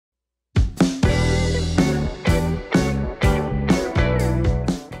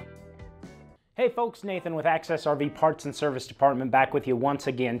Hey folks, Nathan with Access RV Parts and Service Department back with you once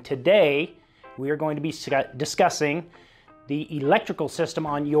again. Today we are going to be discussing the electrical system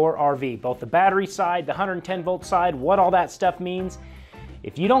on your RV, both the battery side, the 110 volt side, what all that stuff means.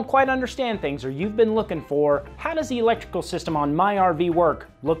 If you don't quite understand things or you've been looking for how does the electrical system on my RV work,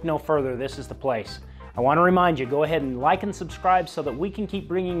 look no further, this is the place. I want to remind you, go ahead and like and subscribe so that we can keep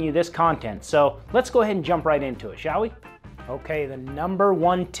bringing you this content. So let's go ahead and jump right into it, shall we? Okay, the number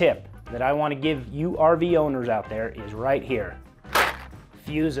one tip that I want to give you RV owners out there is right here.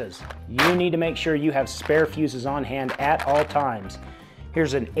 Fuses. You need to make sure you have spare fuses on hand at all times.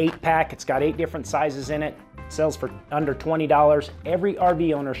 Here's an 8-pack. It's got 8 different sizes in it. It sells for under $20. Every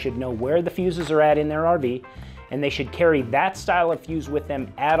RV owner should know where the fuses are at in their RV, and they should carry that style of fuse with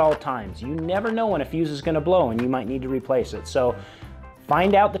them at all times. You never know when a fuse is going to blow and you might need to replace it. So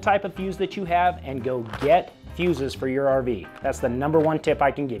find out the type of fuse that you have and go get fuses for your RV. That's the number one tip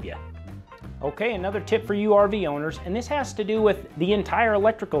I can give you. Okay, another tip for you RV owners, and this has to do with the entire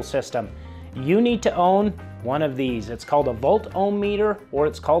electrical system. You need to own one of these. It's called a volt ohm meter, or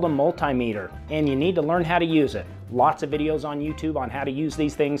it's called a multimeter, and you need to learn how to use it. Lots of videos on YouTube on how to use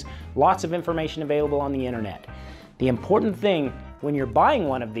these things, lots of information available on the internet. The important thing when you're buying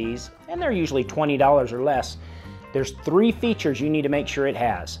one of these, and they're usually $20 or less, there's 3 features you need to make sure it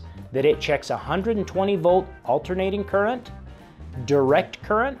has. That it checks 120 volt alternating current, direct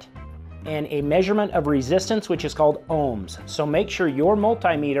current, and a measurement of resistance, which is called ohms. So make sure your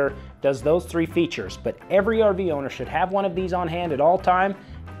multimeter does those 3 features, but every RV owner should have one of these on hand at all time.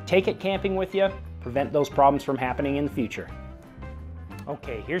 Take it camping with you, prevent those problems from happening in the future.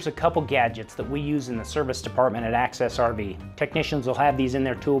 Okay, here's a couple gadgets that we use in the service department at Access RV. Technicians will have these in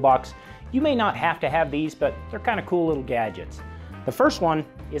their toolbox. You may not have to have these, but they're kind of cool little gadgets. The first one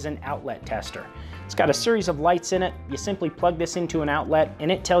is an outlet tester. It's got a series of lights in it. You simply plug this into an outlet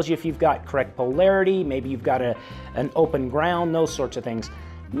and it tells you if you've got correct polarity, maybe you've got an open ground, those sorts of things.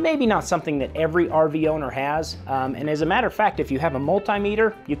 Maybe not something that every RV owner has. And as a matter of fact, if you have a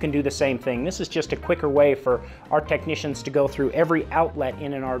multimeter, you can do the same thing. This is just a quicker way for our technicians to go through every outlet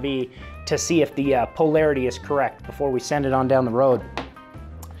in an RV to see if the polarity is correct before we send it on down the road.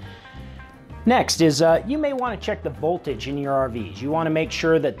 Next is you may want to check the voltage in your RVs. You want to make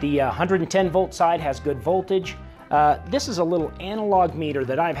sure that the 110 volt side has good voltage. This is a little analog meter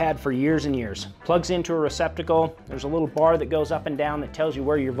that I've had for years and years. Plugs into a receptacle. There's a little bar that goes up and down that tells you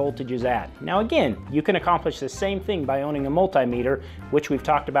where your voltage is at. Now again, you can accomplish the same thing by owning a multimeter, which we've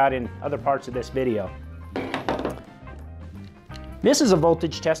talked about in other parts of this video. This is a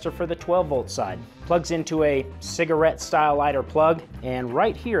voltage tester for the 12 volt side. Plugs into a cigarette style lighter plug, and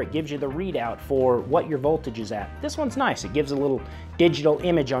right here it gives you the readout for what your voltage is at. This one's nice. It gives a little digital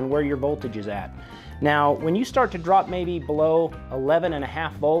image on where your voltage is at. Now, when you start to drop maybe below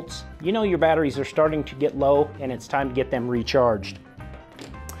 11.5 volts, you know your batteries are starting to get low and it's time to get them recharged.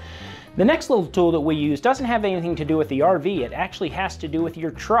 The next little tool that we use doesn't have anything to do with the RV, it actually has to do with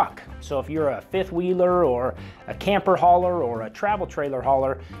your truck. So if you're a fifth wheeler or a camper hauler or a travel trailer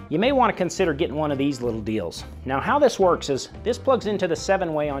hauler, you may want to consider getting one of these little deals. Now how this works is this plugs into the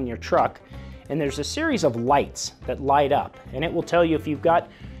 7-way on your truck, and there's a series of lights that light up, and it will tell you if you've got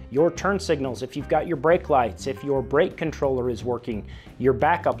your turn signals, if you've got your brake lights, if your brake controller is working, your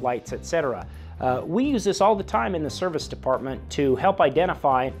backup lights, etc. We use this all the time in the service department to help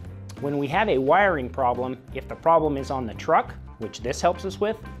identify when we have a wiring problem, if the problem is on the truck, which this helps us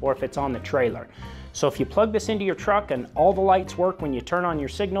with, or if it's on the trailer. So if you plug this into your truck and all the lights work when you turn on your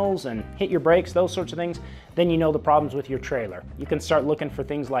signals and hit your brakes, those sorts of things, then you know the problem's with your trailer. You can start looking for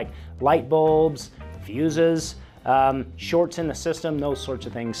things like light bulbs, fuses, shorts in the system, those sorts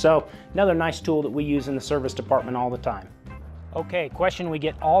of things. So another nice tool that we use in the service department all the time. Okay, question we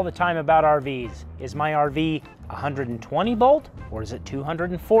get all the time about RVs. Is my RV 120 volt or is it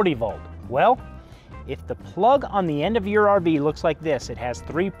 240 volt? Well, if the plug on the end of your RV looks like this, it has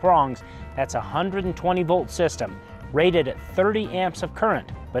 3 prongs, that's a 120 volt system, rated at 30 amps of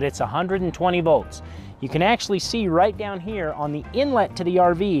current, but it's 120 volts. You can actually see right down here on the inlet to the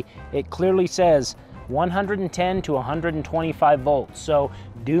RV, it clearly says 110 to 125 volts. So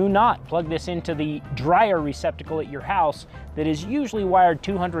do not plug this into the dryer receptacle at your house that is usually wired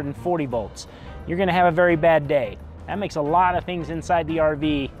 240 volts. You're going to have a very bad day. That makes a lot of things inside the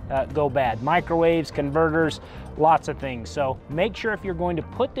RV go bad. Microwaves, converters, lots of things. So make sure if you're going to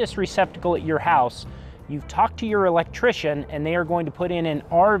put this receptacle at your house, you've talked to your electrician and they are going to put in an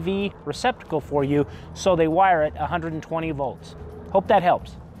RV receptacle for you so they wire it 120 volts. Hope that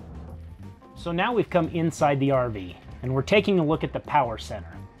helps. So now we've come inside the RV and we're taking a look at the power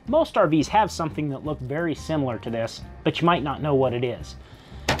center. Most RVs have something that look very similar to this, but you might not know what it is.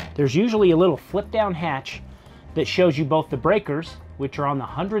 there's usually a little flip down hatch that shows you both the breakers, which are on the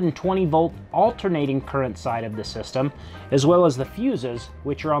 120 volt alternating current side of the system, as well as the fuses,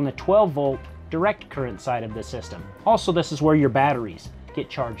 which are on the 12 volt direct current side of the system. Also, this is where your batteries get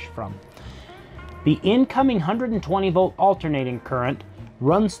charged from. The incoming 120 volt alternating current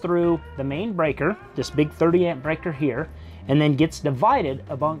runs through the main breaker, this big 30 amp breaker here, and then gets divided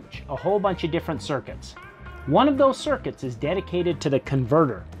a whole bunch of different circuits. One of those circuits is dedicated to the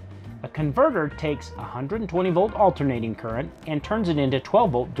converter. A converter takes 120 volt alternating current and turns it into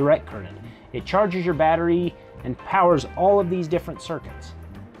 12 volt direct current. It charges your battery and powers all of these different circuits.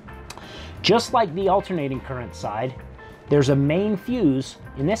 Just like the alternating current side, there's a main fuse.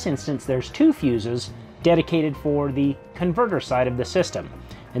 In this instance, there's two fuses dedicated for the converter side of the system.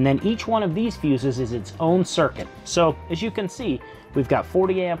 And then each one of these fuses is its own circuit. So as you can see, we've got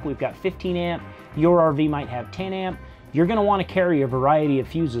 40 amp, we've got 15 amp, your RV might have 10 amp. You're going to want to carry a variety of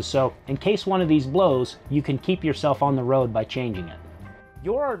fuses, so in case one of these blows, you can keep yourself on the road by changing it.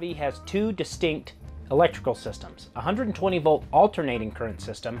 Your RV has two distinct electrical systems, a 120 volt alternating current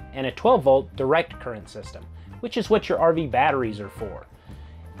system and a 12 volt direct current system, which is what your RV batteries are for.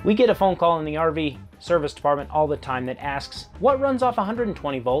 We get a phone call in the RV service department all the time that asks, what runs off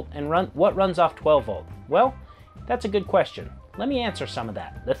 120 volt and what runs off 12 volt? Well, that's a good question. Let me answer some of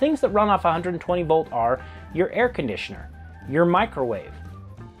that. The things that run off 120 volt are your air conditioner, your microwave,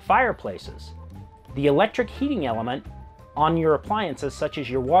 fireplaces, the electric heating element on your appliances such as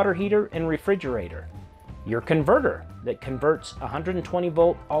your water heater and refrigerator, your converter that converts 120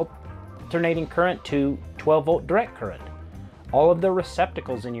 volt alternating current to 12 volt direct current, all of the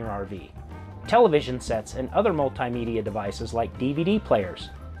receptacles in your RV, television sets and other multimedia devices like DVD players.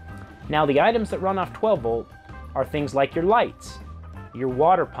 Now the items that run off 12 volt are things like your lights, your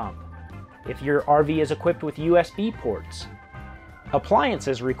water pump, if your RV is equipped with USB ports.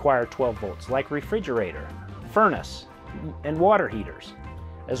 Appliances require 12 volts like refrigerator, furnace, and water heaters,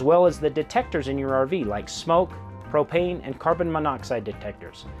 as well as the detectors in your RV like smoke, propane, and carbon monoxide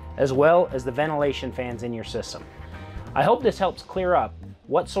detectors, as well as the ventilation fans in your system. I hope this helps clear up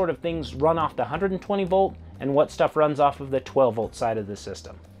what sort of things run off the 120 volt and what stuff runs off of the 12 volt side of the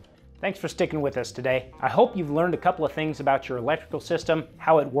system. Thanks for sticking with us today. I hope you've learned a couple of things about your electrical system,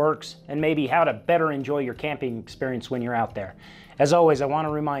 how it works, and maybe how to better enjoy your camping experience when you're out there. As always, I want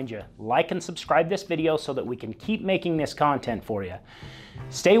to remind you, like and subscribe this video so that we can keep making this content for you.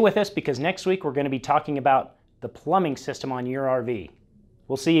 Stay with us because next week we're going to be talking about the plumbing system on your RV.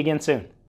 We'll see you again soon.